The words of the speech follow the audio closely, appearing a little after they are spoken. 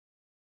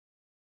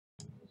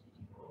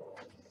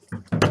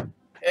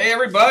Hey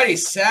everybody,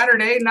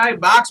 Saturday night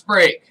box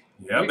break.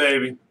 Yeah,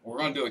 baby. We're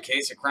going to do a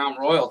case of Crown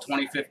Royal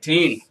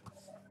 2015.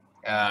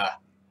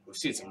 We've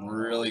seen some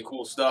really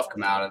cool stuff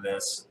come out of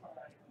this.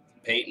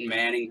 Peyton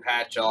Manning,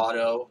 patch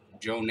auto,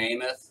 Joe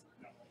Namath.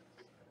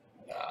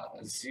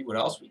 Let's see what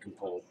else we can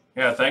pull.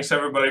 Yeah, thanks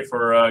everybody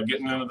for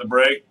getting into the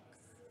break.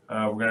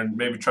 We're going to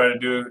maybe try to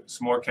do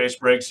some more case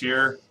breaks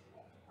here.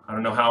 I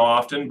don't know how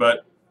often,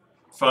 but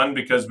fun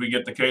because we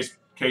get the case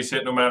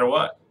hit no matter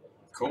what.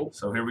 Cool.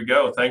 So here we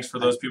go. Thanks for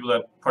those people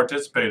that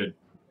participated.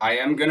 I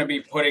am going to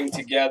be putting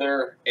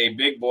together a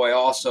big boy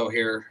also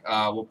here.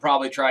 We'll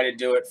probably try to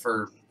do it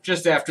for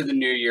just after the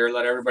new year,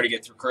 let everybody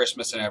get through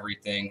Christmas and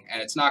everything.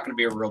 And it's not going to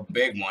be a real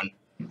big one.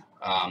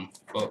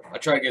 But I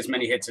try to get as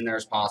many hits in there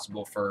as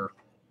possible for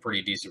a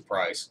pretty decent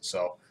price.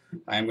 So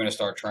I am going to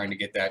start trying to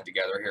get that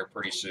together here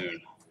pretty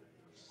soon.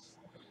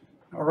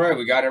 All right,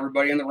 we got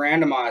everybody in the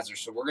randomizer,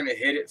 so we're going to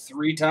hit it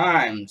 3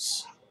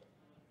 times.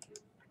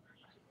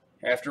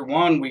 After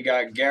 1, we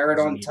got Garrett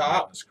on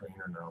top. The screen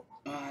or no?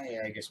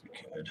 Yeah, I guess we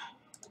could.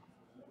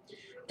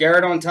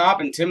 Garrett on top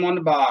and Tim on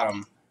the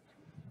bottom.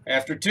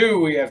 After 2,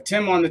 we have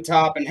Tim on the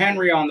top and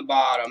Henry on the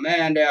bottom.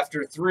 And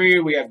after 3,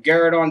 we have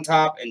Garrett on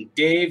top and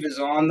Dave is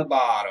on the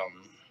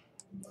bottom.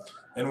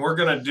 And we're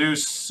going to do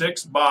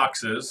 6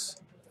 boxes,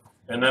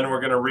 and then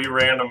we're going to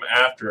re-random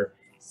after.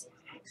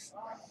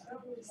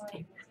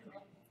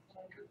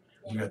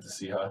 You got the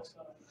Seahawks?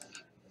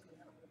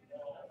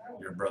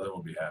 Your brother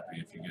will be happy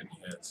if you get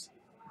any hits.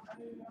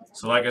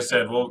 So like I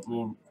said,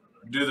 we'll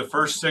do the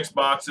first 6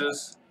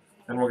 boxes,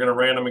 and we're going to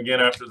random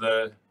again after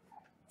the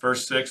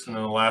first 6, and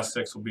then the last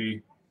 6 will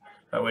be,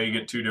 that way you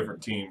get 2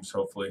 different teams,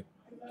 hopefully.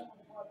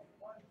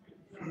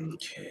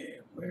 Okay,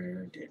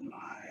 where did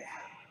my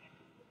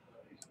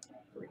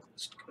break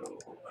list go?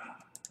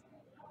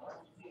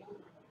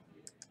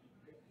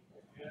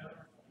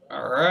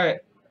 All right.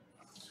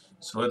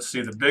 So let's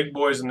see, the big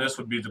boys in this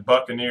would be the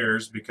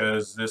Buccaneers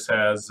because this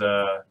has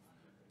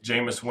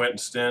Jameis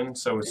Winston,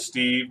 so it's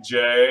Steve,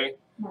 Jay,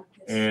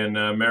 and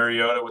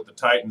Mariota with the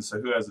Titans.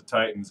 So who has the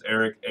Titans?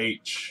 Eric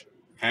H.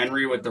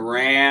 Henry with the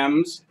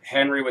Rams.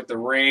 Henry with the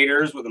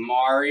Raiders with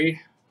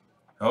Amari.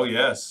 Oh,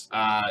 yes.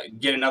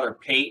 Get another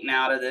Peyton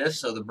out of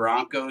this. So the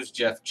Broncos,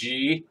 Jeff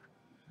G.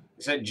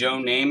 I said Joe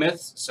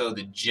Namath. So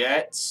the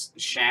Jets,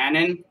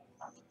 Shannon.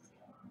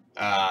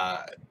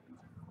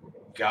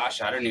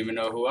 Gosh, I don't even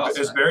know who else.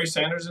 Is Barry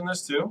Sanders in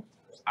this too?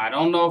 I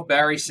don't know if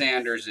Barry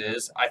Sanders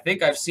is. I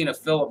think I've seen a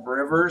Phillip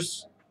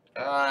Rivers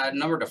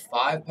number to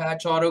 5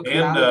 patch auto come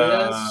out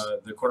of this.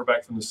 The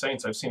quarterback from the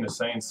Saints. I've seen the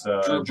Saints.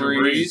 Drew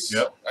Brees.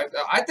 Yep.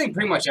 I think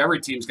pretty much every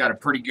team's got a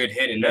pretty good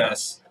hit in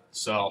this.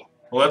 So.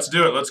 Well, let's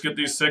do it. Let's get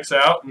these 6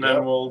 out, and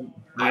then we'll.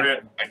 I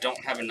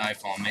don't have a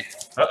knife on me.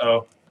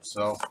 Uh-oh.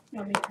 So.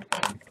 I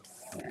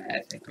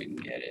think we can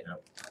get it.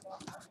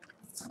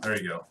 Yep. There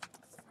you go.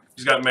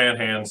 He's got man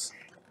hands.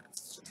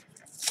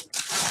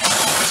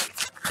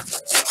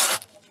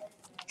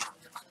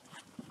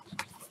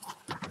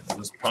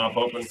 Just pop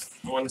open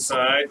one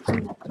side.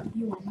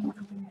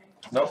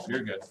 Nope, you're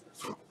good.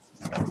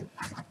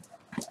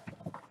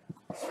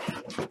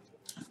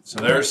 So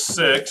there's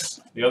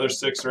 6. The other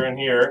 6 are in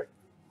here.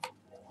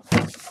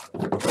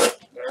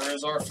 There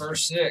is our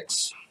first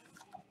 6.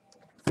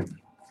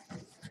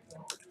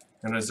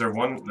 And is there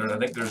one? I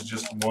think there's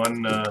just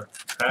one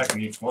pack in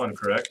each one,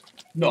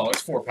 correct? No,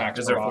 it's 4 packs.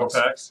 Is there 4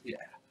 packs? Yeah.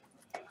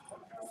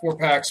 4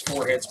 packs,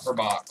 4 hits per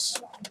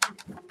box.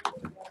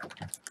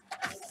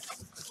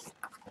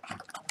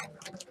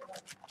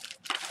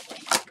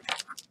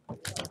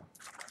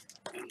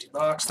 Empty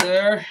box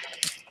there.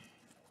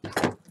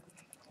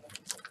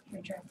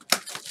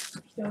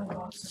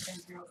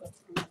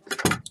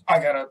 I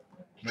got a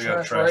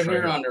trash right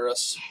here under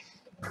us.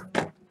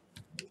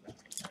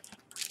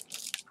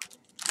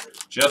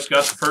 Jeff's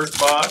got the first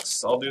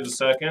box. I'll do the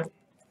second.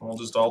 We'll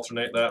just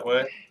alternate that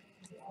way.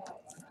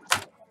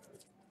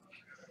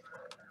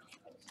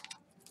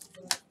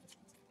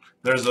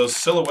 There's those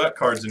silhouette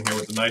cards in here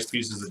with the nice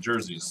pieces of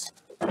jerseys.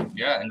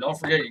 Yeah, and don't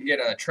forget you can get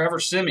a Trevor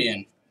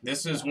Siemian.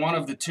 This is one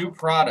of the 2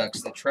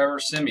 products that Trevor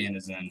Siemian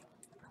is in.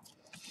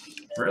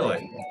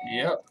 Really?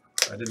 Yep.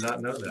 I did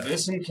not know that.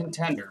 This and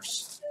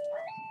Contenders.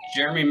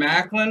 Jeremy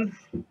Maclin.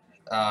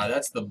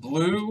 That's the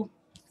blue.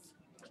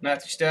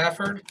 Matthew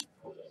Stafford.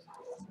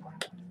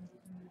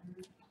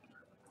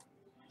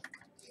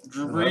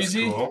 Drew Brees.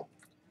 Cool.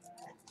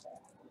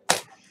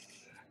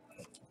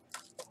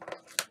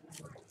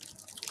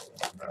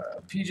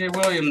 PJ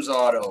Williams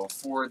auto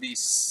for the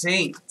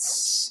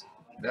Saints.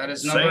 That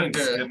is number Saints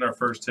getting our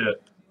first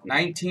hit.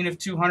 19 of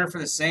 200 for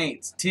the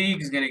Saints.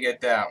 Teague's going to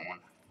get that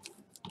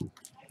one.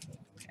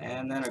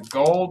 And then a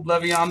gold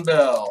Le'Veon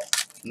Bell,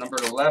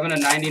 numbered 11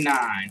 of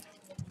 99.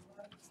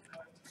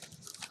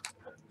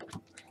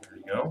 There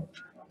you go.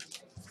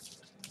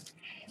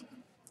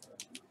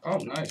 Oh,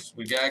 nice.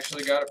 We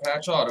actually got a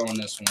patch auto in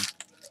this one.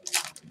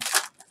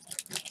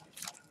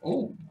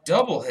 Oh,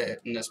 double hit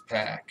in this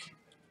pack.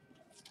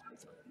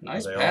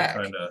 Nice pack.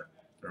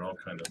 They're all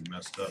kind of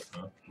messed up,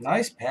 huh?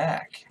 Nice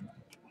pack.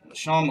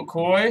 Sean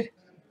McCoy.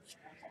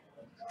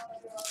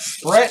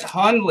 Brett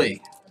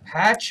Hundley.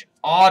 Patch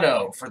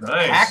auto for the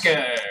Nice.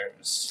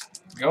 Packers.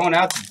 Going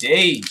out to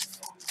Dave.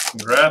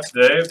 Congrats,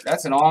 Dave.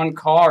 That's an on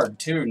card,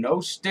 too.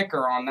 No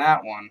sticker on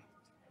that one.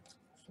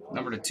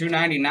 Number to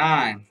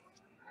 299.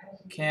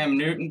 Cam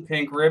Newton,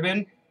 pink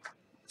ribbon.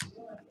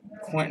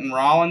 Quentin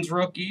Rollins,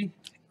 rookie.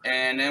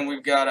 And then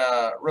we've got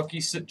a rookie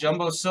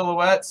jumbo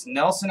silhouettes,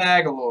 Nelson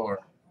Aguilar.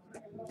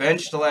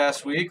 Benched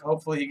last week.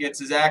 Hopefully he gets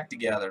his act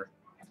together.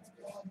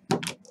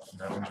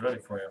 That one's ready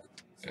for you.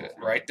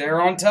 Right there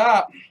on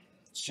top.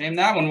 Shame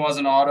that one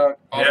wasn't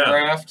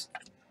autographed.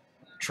 Yeah.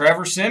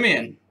 Trevor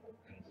Siemian.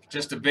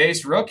 Just a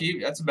base rookie.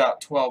 That's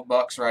about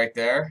 $12 right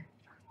there.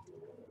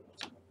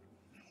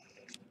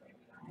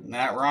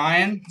 Matt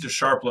Ryan. Just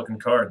sharp looking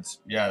cards.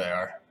 Yeah, they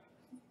are.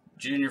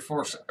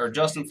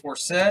 Justin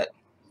Forsett.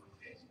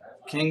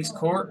 Kings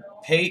Court.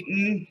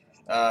 Peyton.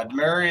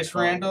 Demarius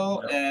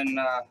Randall and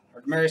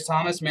Demarius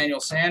Thomas. Manuel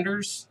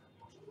Sanders.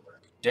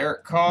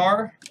 Derek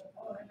Carr.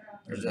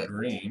 There's a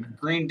green.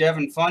 Green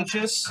Devin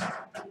Funchess.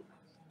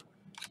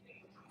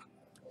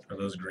 Are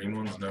those green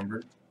ones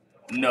numbered?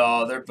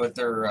 No, they're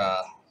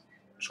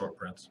short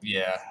prints.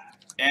 Yeah.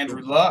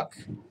 Andrew Luck.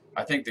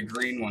 I think the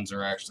green ones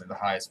are actually the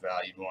highest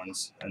valued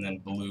ones, and then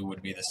blue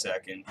would be the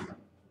second.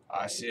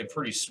 I see a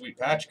pretty sweet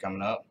patch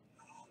coming up.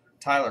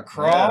 Tyler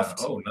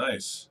Croft. Yeah. Oh,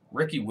 nice.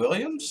 Ricky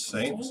Williams.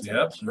 Saints.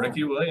 Yep.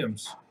 Ricky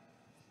Williams.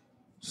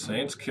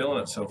 Saints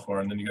killing it so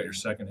far, and then you got your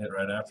second hit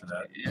right after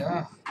that.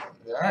 Yeah.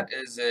 That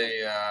is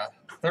a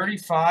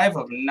 35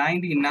 of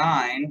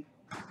 99.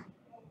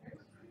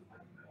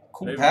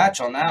 Cool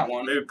patch on that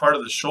one. Maybe part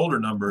of the shoulder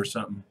number or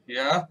something.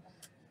 Yeah.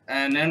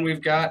 And then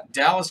we've got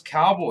Dallas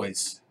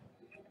Cowboys.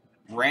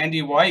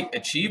 Randy White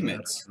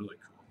achievements. That's really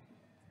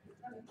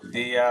cool.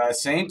 The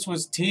Saints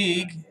was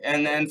Teague,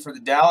 and then for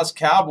the Dallas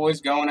Cowboys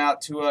going out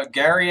to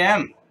Gary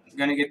M.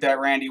 Going to get that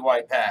Randy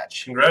White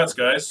patch. Congrats,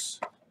 guys.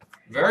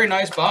 Very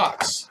nice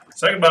box.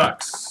 Second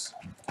box.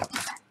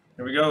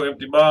 Here we go,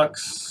 empty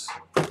box.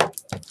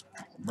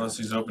 Bust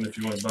these open if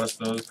you want to bust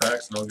those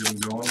packs, and I'll get them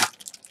going.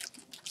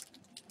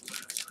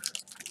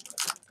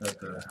 Got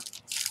to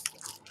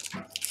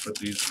put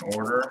these in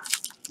order.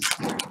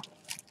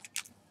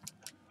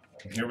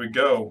 And here we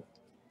go.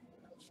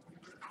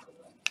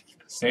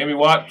 Sammy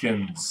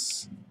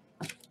Watkins.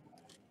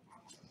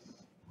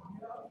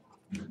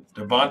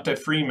 Devonta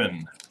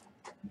Freeman.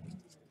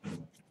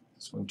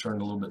 This one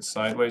turned a little bit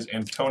sideways.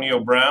 Antonio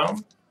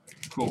Brown.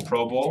 Cool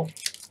Pro Bowl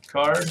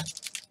card.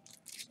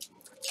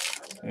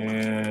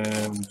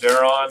 And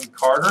Daron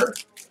Carter.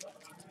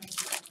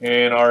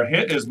 And our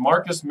hit is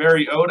Marcus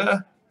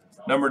Mariota,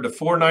 numbered to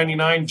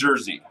 499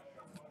 jersey.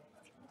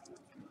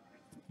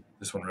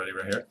 This one ready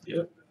right here?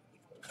 Yep.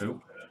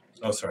 Who?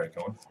 Oh, sorry,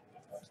 Cohen.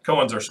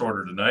 Cohen's our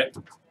sorter tonight.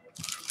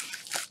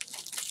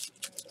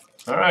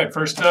 All right,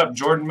 first up,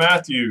 Jordan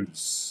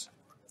Matthews.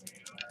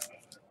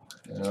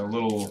 And a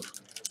little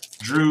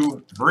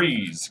Drew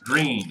Brees,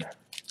 green.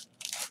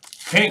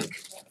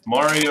 Pink,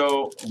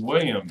 Mario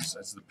Williams.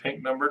 That's the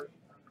pink number.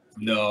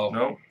 No.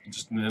 No,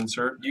 just an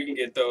insert. You can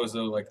get those,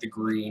 though, like the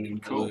green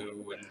and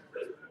blue. And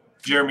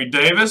Jeremy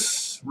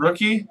Davis,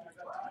 rookie.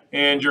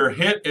 And your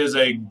hit is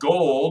a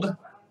gold,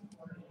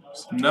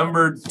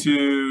 numbered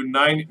to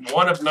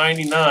 1 of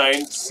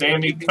 99,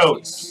 Sammy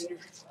Coates.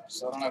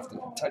 So I don't have to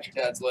touch your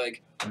dad's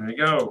leg. There you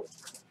go.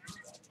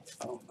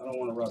 I don't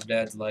want to rub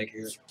dad's leg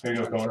here. Here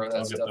you go, Cohen.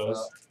 I'll get those.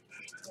 Out.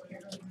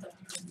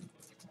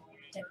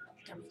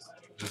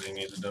 Does he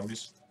need the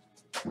dummies?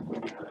 I'll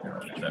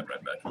get that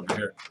right back over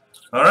here.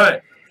 All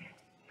right.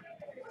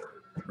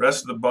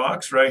 Rest of the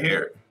box right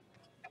here.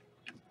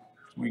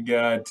 We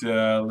got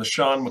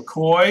LaShawn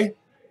McCoy.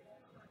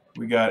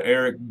 We got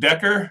Eric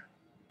Decker.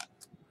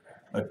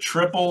 A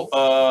triple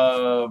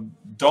of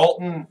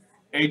Dalton,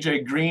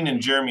 A.J. Green,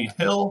 and Jeremy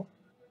Hill.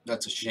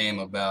 That's a shame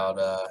about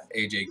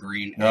A.J.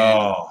 Green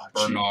and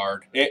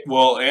Bernard.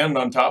 And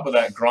on top of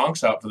that,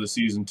 Gronk's out for the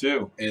season,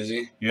 too. Is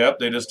he? Yep,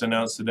 they just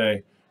announced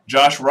today.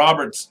 Josh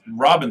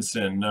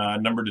Robinson,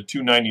 numbered to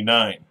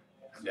 299.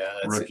 Yeah,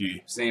 that's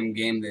rookie. The same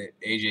game that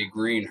A.J.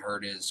 Green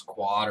hurt his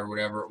quad or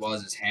whatever it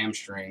was, his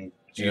hamstring.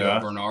 Yeah.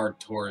 Bernard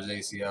tore his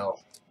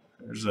ACL.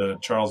 There's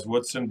Charles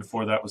Woodson.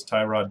 Before that was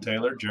Tyrod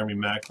Taylor, Jeremy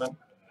Maclin.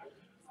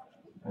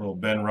 A little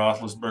Ben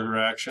Roethlisberger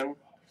action.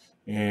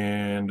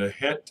 And a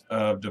hit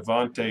of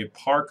Devontae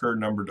Parker,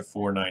 numbered to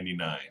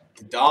 499.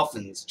 The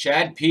Dolphins.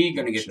 Chad P.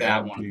 going to get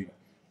that one.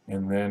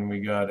 And then we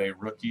got a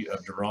rookie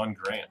of Deron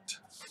Grant.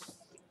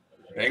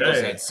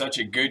 Bengals had such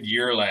a good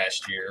year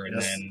last year,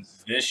 and then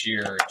this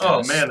year.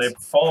 Oh man, they've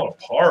fallen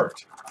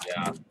apart.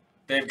 Yeah,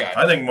 they've got.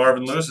 I think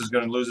Marvin Lewis is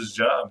going to lose his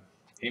job.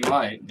 He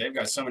might. They've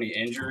got so many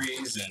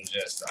injuries, and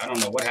just I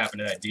don't know what happened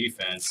to that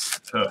defense.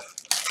 Tough.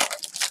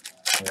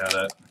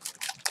 Yeah,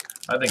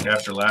 I think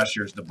after last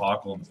year's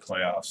debacle in the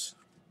playoffs,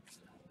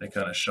 they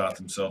kind of shot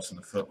themselves in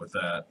the foot with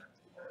that.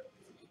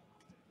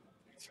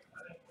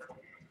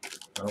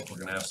 Oh, we're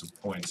going to have some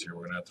points here.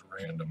 We're going to have to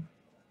random.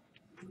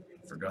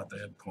 Forgot they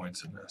had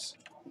points in this.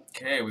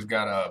 Okay, we've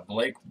got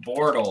Blake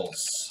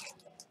Bortles,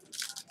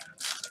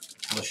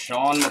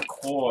 LaShawn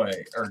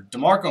McCoy, or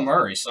DeMarco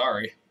Murray,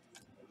 sorry.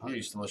 I'm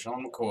used to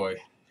LaShawn McCoy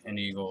and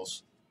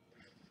Eagles.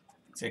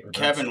 It's a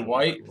Kevin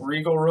White,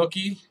 Regal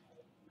rookie.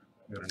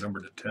 Got a number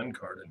to 10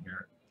 card in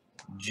here.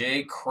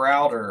 Jay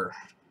Crowder.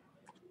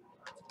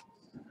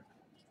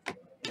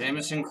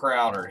 Jamison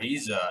Crowder.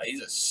 He's a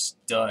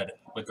stud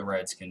with the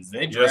Redskins.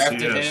 They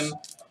drafted him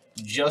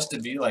just to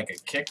be like a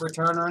kick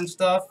returner and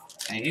stuff,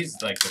 and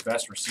he's like the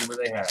best receiver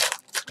they have.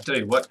 I tell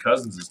you what,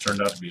 Cousins has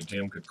turned out to be a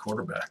damn good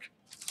quarterback.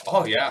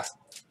 Oh, yeah.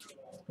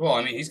 Well,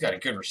 I mean, he's got a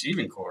good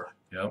receiving core.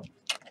 Yep.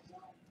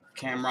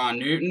 Cameron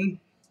Newton.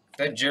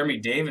 That Jeremy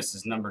Davis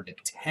is numbered to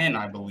 10,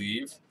 I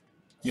believe.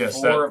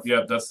 Yes,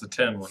 that's the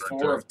 10 one right there.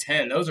 4 of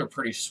 10. Those are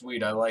pretty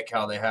sweet. I like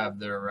how they have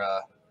their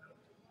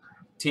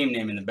team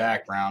name in the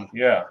background.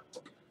 Yeah.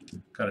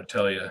 Kind of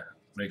tell you,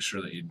 make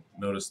sure that you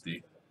notice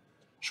the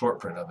short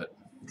print of it.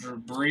 Drew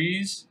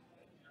Brees.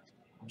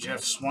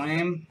 Jeff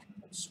Swami.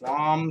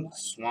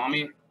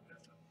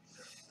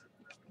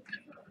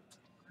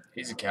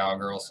 He's a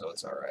cowgirl, so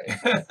it's all right.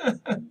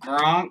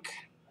 Gronk.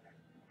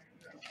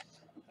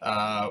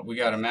 We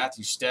got a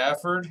Matthew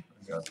Stafford.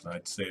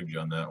 I saved you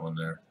on that one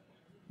there.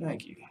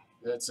 Thank you.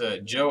 That's a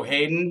Joe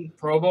Hayden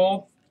Pro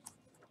Bowl.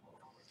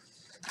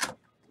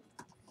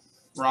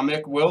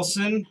 Ramik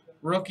Wilson,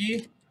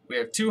 rookie. We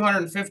have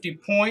 250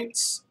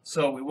 points,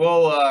 so we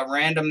will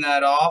random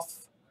that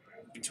off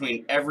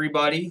between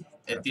everybody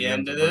at the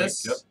end of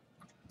this. Yep.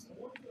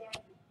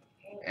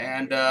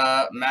 And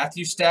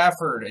Matthew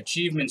Stafford,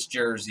 Achievements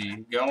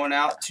jersey, going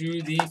out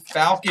to the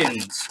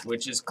Falcons,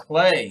 which is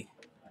Clay.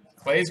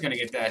 Clay's going to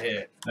get that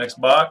hit.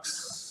 Next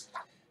box.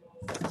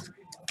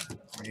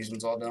 Are these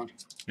ones all done?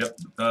 Yep.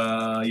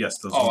 Yes.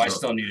 Those I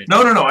still need it.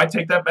 No. I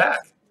take that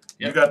back.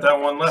 Yep. You got that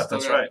one left.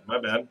 That's right. My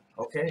bad.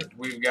 Okay.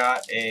 We've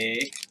got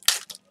a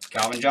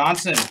Calvin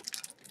Johnson.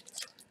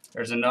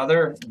 There's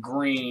another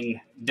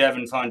green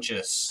Devin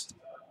Funchess.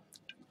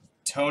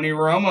 Tony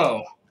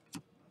Romo.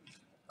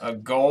 A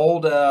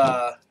gold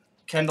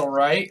Kendall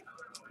Wright,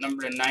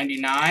 number to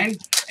 99.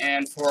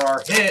 And for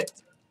our hit,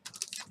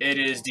 it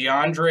is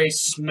DeAndre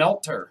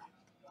Smelter.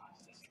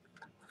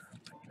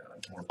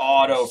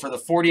 Auto for the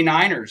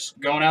 49ers,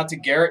 going out to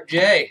Garrett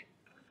J.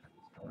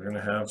 We're going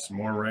to have some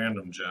more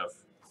random, Jeff.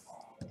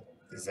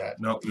 Is that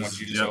nope, what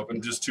you just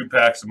opened? Just 2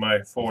 packs of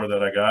my 4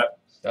 that I got.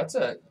 That's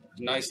a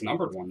nice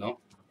numbered one, though.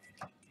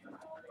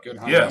 Good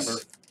high number.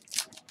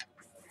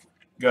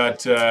 Got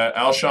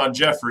Alshon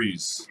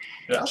Jeffries.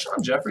 Did Yeah.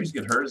 Alshon Jeffries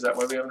get hurt? Is that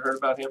why we haven't heard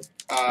about him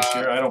this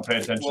year? I don't pay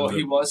attention Well, to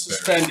he was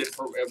suspended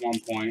at one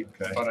point,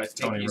 okay. but I think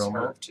Tony he's Romo.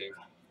 hurt too.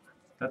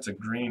 That's a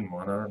green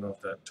one. I don't know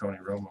if that Tony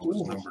Romo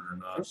was numbered or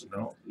not.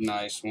 No.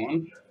 Nice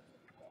one.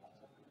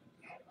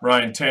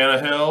 Ryan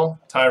Tannehill,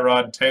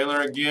 Tyrod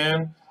Taylor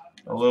again,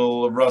 a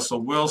little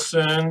Russell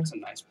Wilson. That's a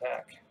nice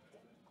pack.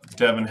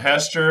 Devin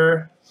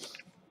Hester.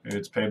 Maybe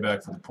it's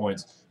payback for the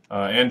points.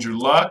 Andrew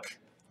Luck.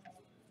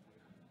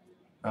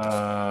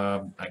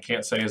 I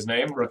can't say his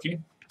name, rookie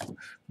from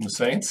the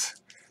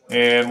Saints.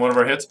 And one of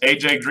our hits,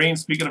 A.J. Green.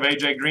 Speaking of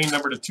A.J. Green,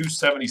 number to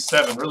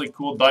 277. Really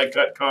cool die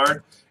cut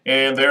card.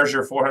 And there's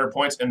your 400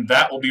 points, and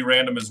that will be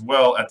random as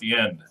well at the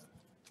end.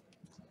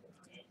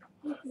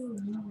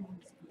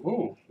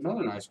 Ooh,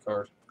 another nice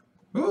card.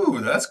 Ooh,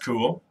 that's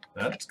cool.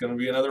 That's going to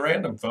be another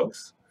random,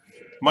 folks.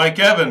 Mike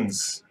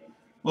Evans,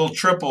 little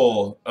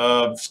triple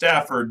of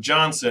Stafford,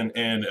 Johnson,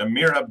 and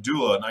Amir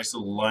Abdullah. Nice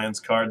little Lions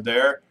card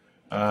there.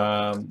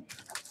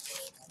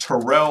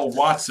 Terrell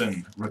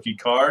Watson, rookie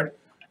card.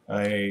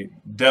 A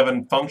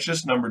Devin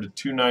Funchess, number to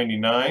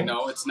 299.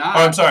 No, it's not. Oh,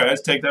 I'm sorry.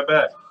 Let's take that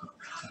back.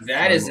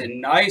 That is a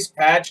nice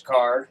patch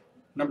card.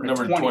 Number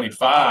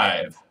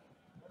 25.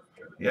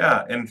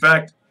 Yeah. In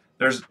fact,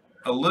 there's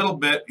a little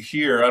bit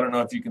here. I don't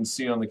know if you can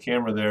see on the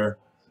camera there.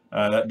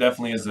 That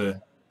definitely is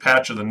a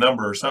patch of the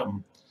number or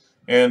something.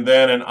 And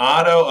then an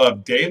auto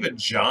of David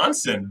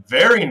Johnson.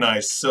 Very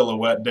nice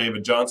silhouette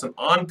David Johnson.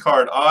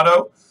 On-card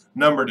auto,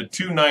 number to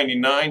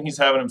 299. He's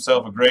having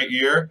himself a great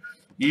year,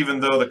 even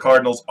though the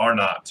Cardinals are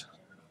not.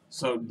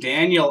 So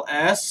Daniel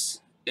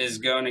S. is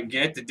going to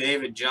get the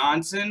David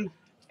Johnson,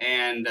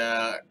 and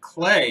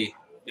Clay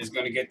is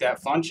going to get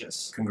that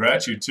Funchess.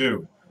 Congrats, you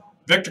two.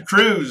 Victor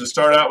Cruz to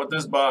start out with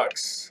this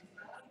box.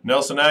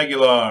 Nelson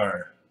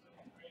Aguilar.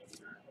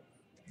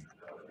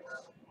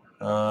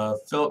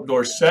 Philip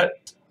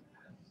Dorsett.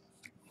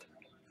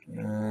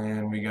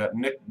 And we got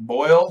Nick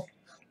Boyle.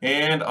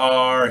 And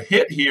our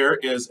hit here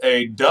is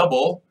a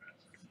double,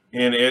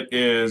 and it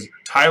is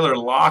Tyler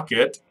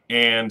Lockett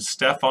and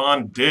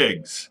Stephon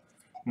Diggs,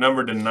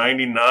 numbered to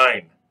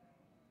 99.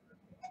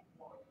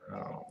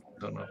 Oh,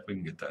 don't know if we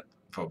can get that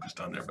focused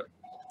on there, but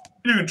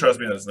you can trust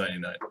me that it's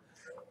 99.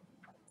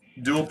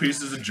 Dual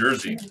pieces of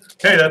jersey.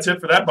 Okay, that's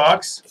it for that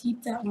box.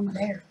 Keep that one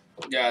there.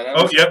 Yeah.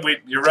 Oh, yep,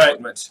 you're right.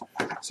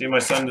 See, my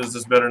son does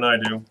this better than I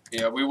do.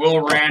 Yeah, we will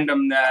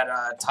random that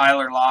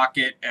Tyler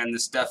Lockett and the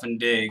Stephon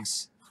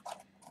Diggs.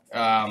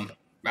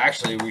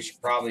 Actually, we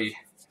should probably,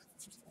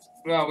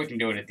 well, we can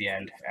do it at the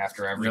end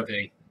after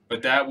everything. Yep.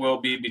 But that will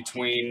be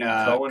between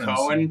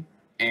Cohen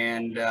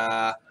and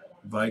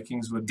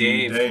Vikings would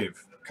Dave. be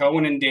Dave.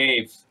 Cohen and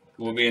Dave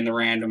will be in the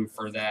random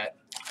for that.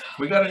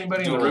 We got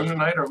anybody in the room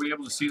tonight? Are we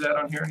able to see that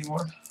on here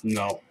anymore?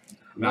 No,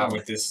 not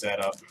with this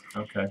setup.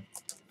 Okay.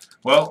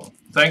 Well,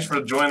 thanks for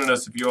joining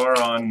us. If you are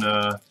on,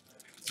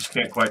 just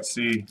can't quite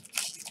see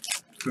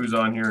who's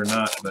on here or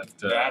not, but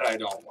that I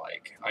don't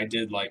like. I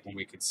did like when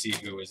we could see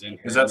who was in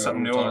here. Is that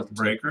something new with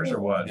breakers or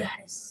what?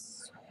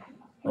 Yes.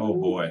 Oh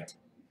boy.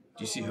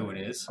 Do you see who it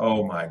is?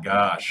 Oh my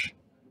gosh.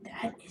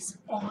 That is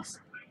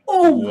awesome.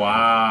 Oh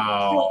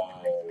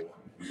wow.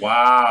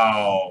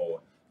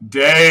 Wow.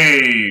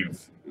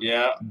 Dave.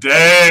 Yeah.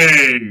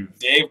 Dave.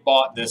 Dave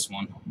bought this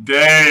one.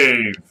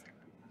 Dave.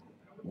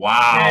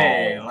 Wow.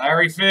 Hey,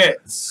 Larry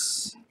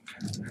Fitz.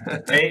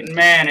 Peyton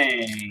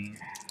Manning.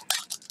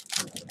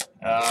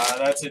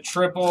 That's a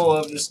triple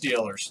of the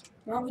Steelers.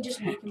 Why don't we just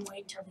make him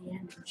wait till the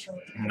end and show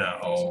it?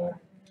 No.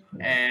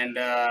 And,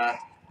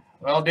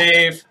 well,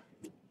 Dave,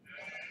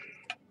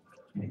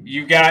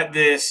 you got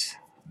this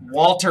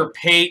Walter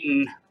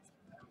Payton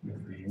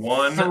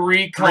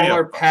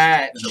three-color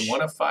patch. Is it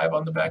 1 of 5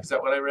 on the back? Is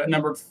that what I read?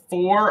 Numbered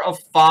 4 of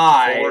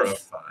 5. 4 of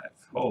 5.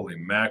 Holy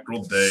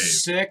mackerel, Dave.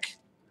 Sick.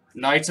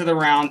 Knights of the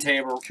Round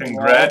Table.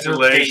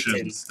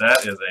 Congratulations.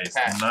 That is a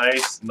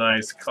patch.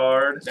 nice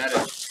card. That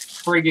is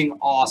frigging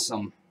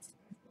awesome.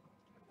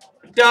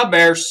 Da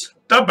Bears.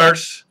 The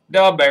Bears.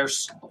 Da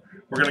Bears.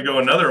 We're going to go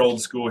another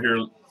old school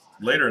here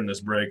later in this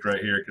break right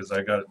here because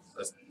I got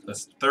a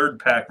third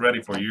pack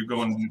ready for you. You're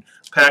going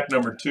pack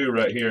number 2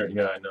 right here.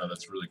 Yeah, I know.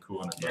 That's really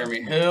cool.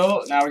 Jeremy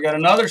Hill. Now we got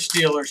another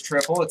Steelers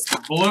triple. It's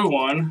the blue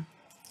one.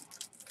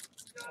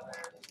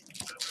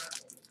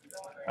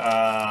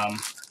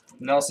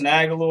 Nelson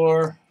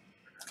Aguilar.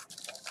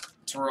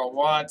 Terrell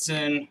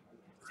Watson.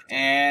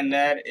 And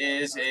that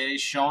is a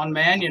Sean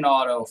Mannion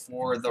auto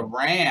for the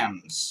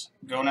Rams.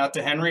 Going out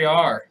to Henry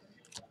R.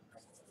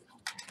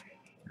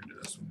 Do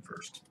this one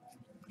first.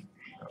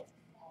 Oh,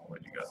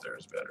 what you got there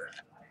is better.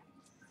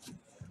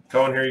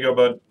 Cohen, here you go,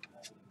 bud.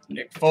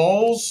 Nick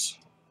Foles.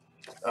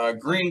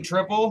 Green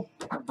triple.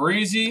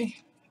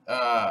 Breezy.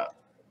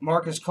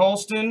 Marcus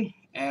Colston.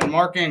 And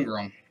Mark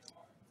Ingram.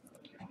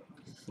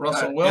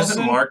 Russell Wilson.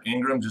 Isn't Mark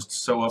Ingram just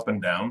so up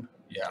and down?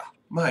 Yeah.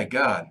 My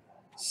God.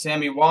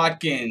 Sammy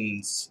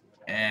Watkins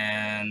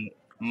and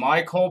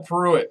Michael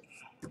Pruitt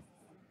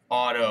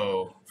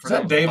auto for Is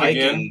that the Dave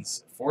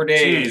Vikings. For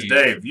Dave. Jeez,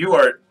 Dave, you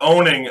are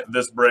owning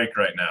this break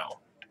right now.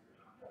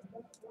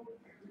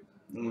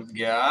 We've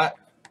got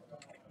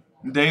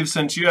Dave,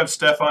 since you have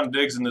Stephon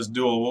Diggs in this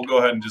duel, we'll go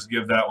ahead and just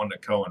give that one to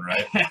Cohen,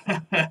 right?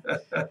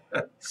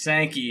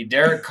 Sankey,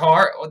 Derek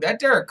Carr. Oh, that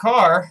Derek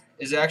Carr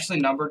is actually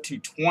numbered to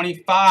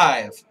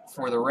 25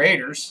 for the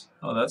Raiders.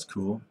 Oh, that's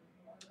cool.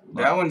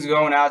 That one's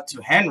going out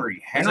to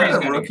Henry. Henry's Is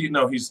that a rookie?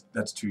 No,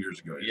 that's 2 years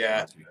ago.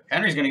 Yeah.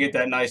 Henry's going to get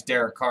that nice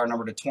Derek Carr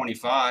number to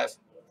 25.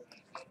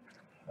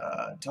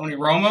 Tony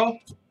Romo,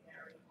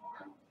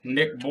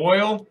 Nick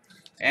Boyle,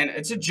 and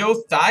it's a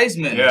Joe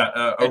Theismann.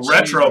 Yeah, a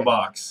retro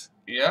box.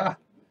 Yeah.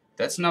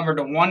 That's numbered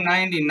to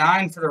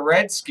 199 for the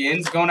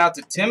Redskins, going out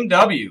to Tim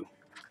W.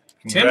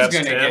 Congrats, Tim's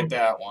going to Tim. get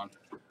that one.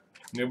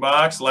 New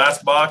box,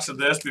 last box of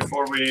this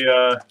before we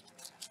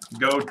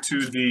go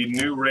to the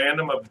new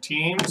random of the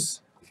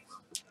teams.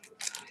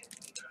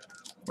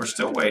 We're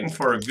still waiting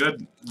for a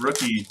good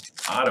rookie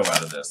auto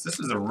out of this. This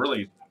is a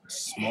really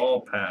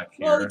small pack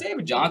here. Well, the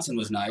David Johnson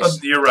was nice. Oh,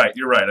 you're right.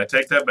 You're right. I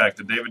take that back.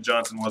 The David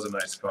Johnson was a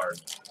nice card.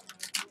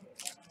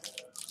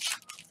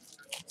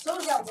 So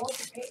is that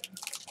Walter Payton.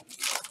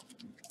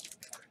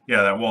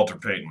 Yeah, that Walter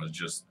Payton was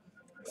just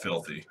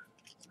filthy.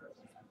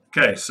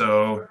 Okay,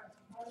 so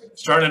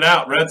starting it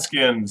out,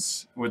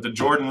 Redskins with the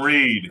Jordan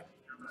Reed.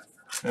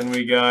 And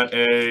we got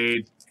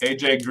a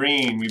A.J.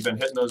 Green. We've been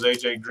hitting those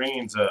A.J.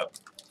 Greens up.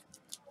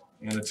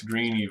 And it's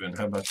green even.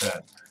 How about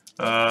that?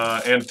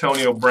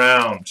 Antonio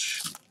Brown.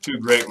 2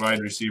 great wide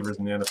receivers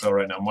in the NFL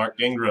right now. Mark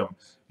Ingram.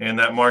 And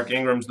that Mark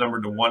Ingram's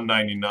numbered to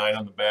 199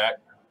 on the back.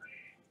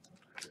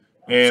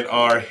 And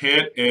our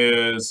hit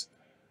is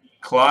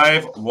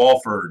Clive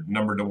Walford,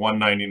 numbered to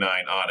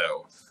 199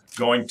 auto.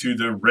 Going to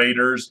the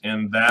Raiders,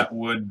 and that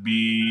would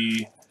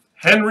be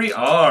Henry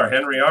R.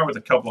 Henry R. with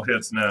a couple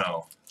hits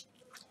now.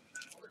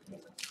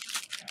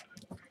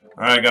 All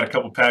right, I got a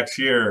couple packs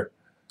here.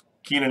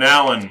 Keenan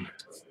Allen.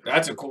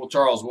 That's a cool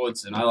Charles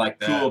Woodson. I like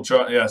that.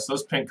 Cool. Yes,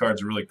 those pink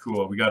cards are really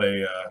cool. We got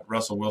a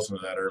Russell Wilson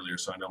of that earlier,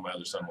 so I know my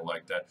other son will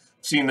like that.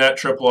 Seen that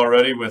triple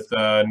already with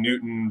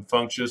Newton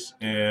Funchess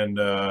and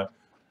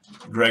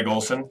Greg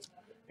Olson.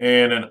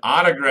 And an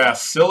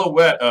autographed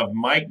silhouette of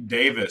Mike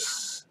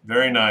Davis.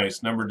 Very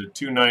nice. Numbered to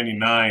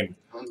 299.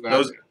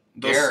 Those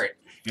Garrett.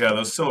 Yeah,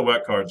 those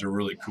silhouette cards are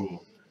really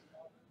cool.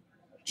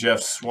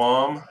 Jeff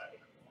Swam.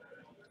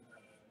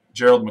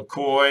 Gerald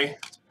McCoy.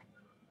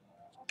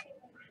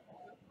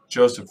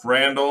 Joseph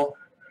Randall.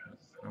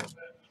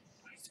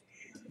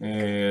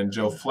 And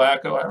Joe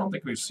Flacco. I don't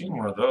think we've seen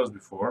one of those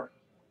before.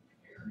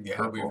 Yeah,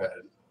 Purple. we've had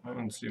it. I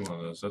haven't seen one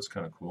of those. That's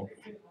kind of cool.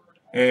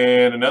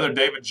 And another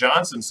David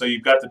Johnson. So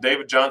you've got the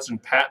David Johnson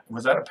patch.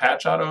 Was that a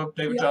patch auto of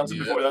David Johnson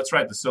before? That's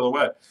right, the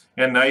silhouette.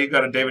 And now you've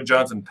got a David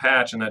Johnson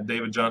patch, and that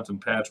David Johnson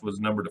patch was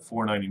numbered to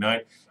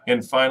 499.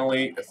 And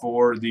finally,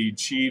 for the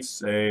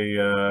Chiefs,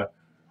 a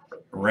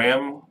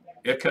Ramka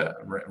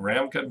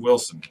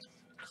Wilson.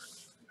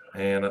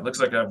 And it looks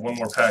like I have one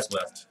more pack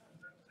left.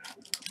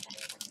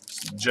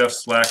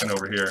 Jeff's slacking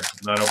over here,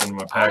 not opening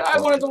my pack. I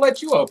wanted to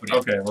let you open it.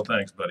 Okay, well,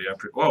 thanks, buddy.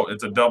 Whoa,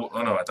 it's a double.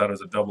 Oh, no, I thought it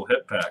was a double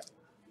hit pack.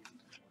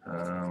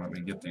 Let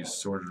me get these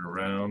sorted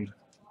around.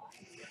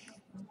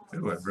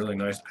 Ooh, a really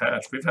nice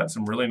patch. We've had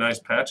some really nice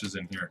patches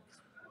in here.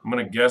 I'm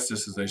going to guess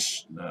this is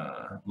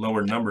a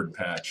lower numbered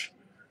patch.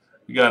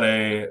 We got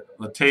a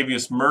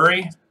Latavius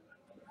Murray.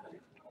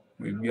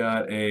 We've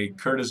got a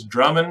Curtis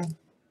Drummond.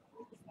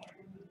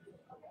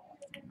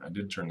 I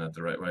did turn that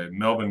the right way.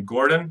 Melvin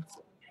Gordon.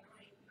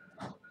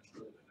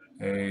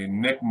 A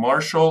Nick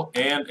Marshall.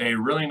 And a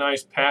really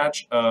nice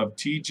patch of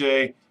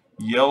TJ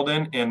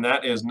Yeldon. And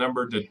that is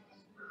numbered to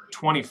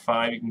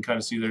 25. You can kind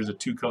of see there's a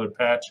two-colored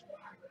patch.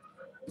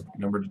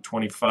 Numbered to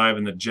 25.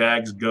 And the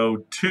Jags go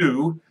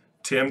to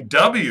Tim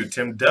W.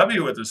 Tim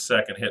W. with his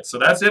second hit. So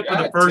that's it for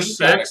the first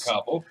six. Got a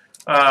couple.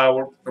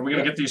 Are we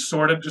going to get these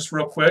sorted just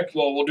real quick?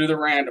 Well, we'll do the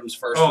randoms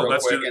first. Oh, real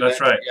quick, that's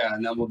right. Yeah,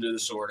 and then we'll do the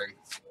sorting.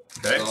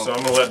 Okay, so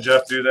I'm going to let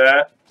Jeff do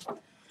that.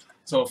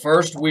 So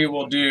first we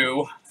will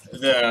do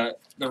the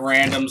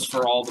randoms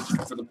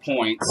for the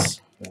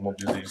points. And we'll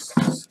do these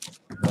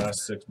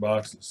last 6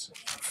 boxes.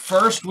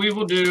 First we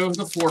will do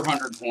the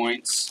 400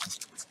 points.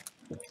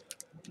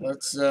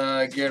 Let's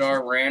get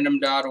our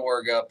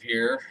random.org up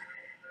here.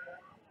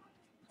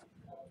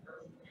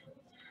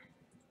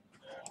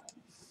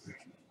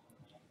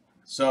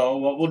 So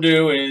what we'll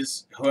do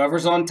is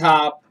whoever's on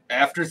top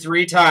after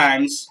 3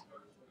 times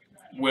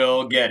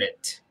will get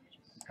it.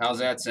 How's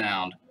that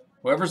sound?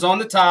 Whoever's on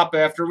the top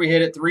after we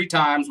hit it 3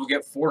 times will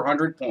get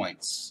 400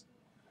 points.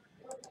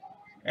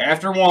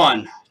 After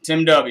 1,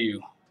 Tim W.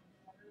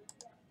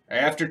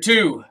 After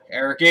 2,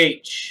 Eric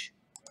H.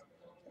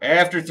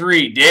 After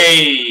 3,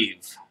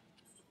 Dave.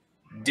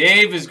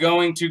 Dave is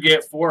going to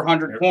get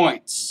 400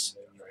 points.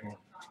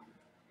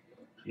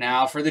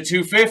 Now for the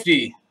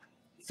 250.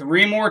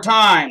 3 more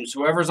times.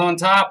 Whoever's on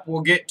top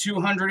will get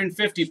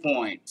 250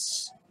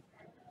 points.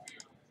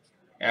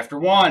 After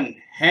 1,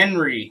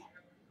 Henry.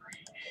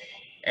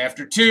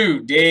 After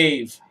 2,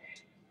 Dave.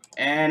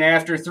 And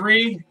after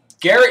 3,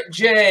 Garrett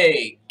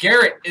J.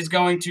 Garrett is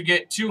going to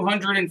get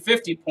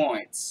 250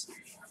 points.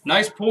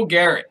 Nice pull,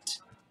 Garrett.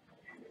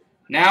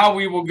 Now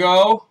we will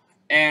go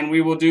and we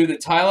will do the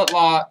Tyler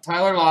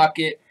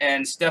Lockett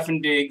and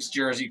Stefan Diggs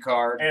jersey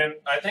card. And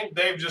I think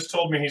Dave just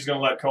told me he's going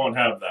to let Cohen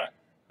have that.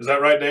 Is that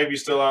right, Dave? You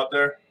still out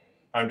there?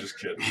 I'm just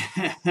kidding.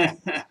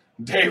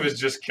 Dave is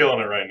just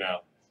killing it right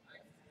now.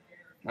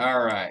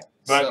 All right.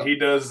 But so, he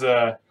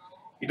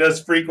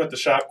does frequent the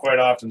shop quite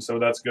often, so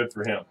that's good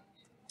for him.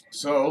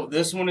 So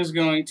this one is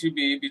going to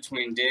be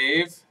between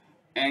Dave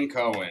and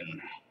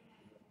Cohen.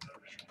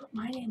 Put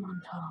my name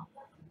on top.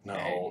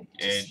 No,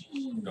 it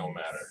don't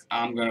matter.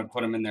 I'm going to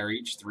put them in there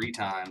each 3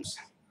 times.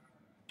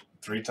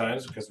 3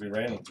 times because we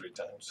ran them 3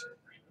 times.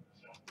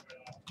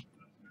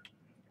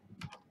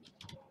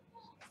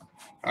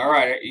 All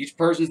right, each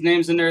person's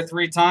name's in there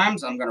 3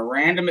 times. I'm going to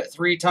random it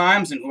 3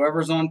 times, and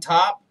whoever's on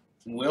top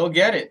will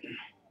get it.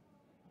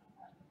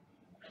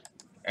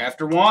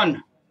 After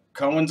 1,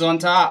 Cohen's on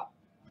top.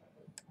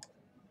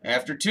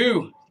 After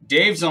 2,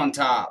 Dave's on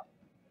top.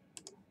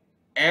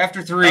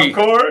 After 3, of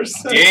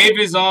course, Dave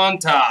is on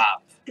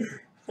top.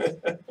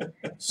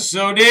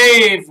 So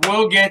Dave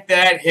will get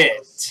that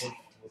hit.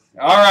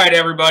 All right,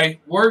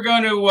 everybody. We're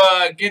going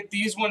to get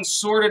these ones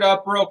sorted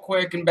up real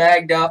quick and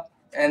bagged up,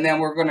 and then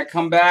we're going to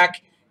come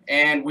back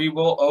and we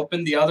will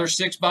open the other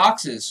 6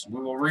 boxes.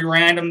 We will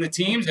re-random the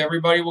teams.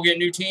 Everybody will get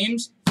new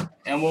teams,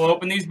 and we'll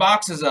open these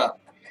boxes up.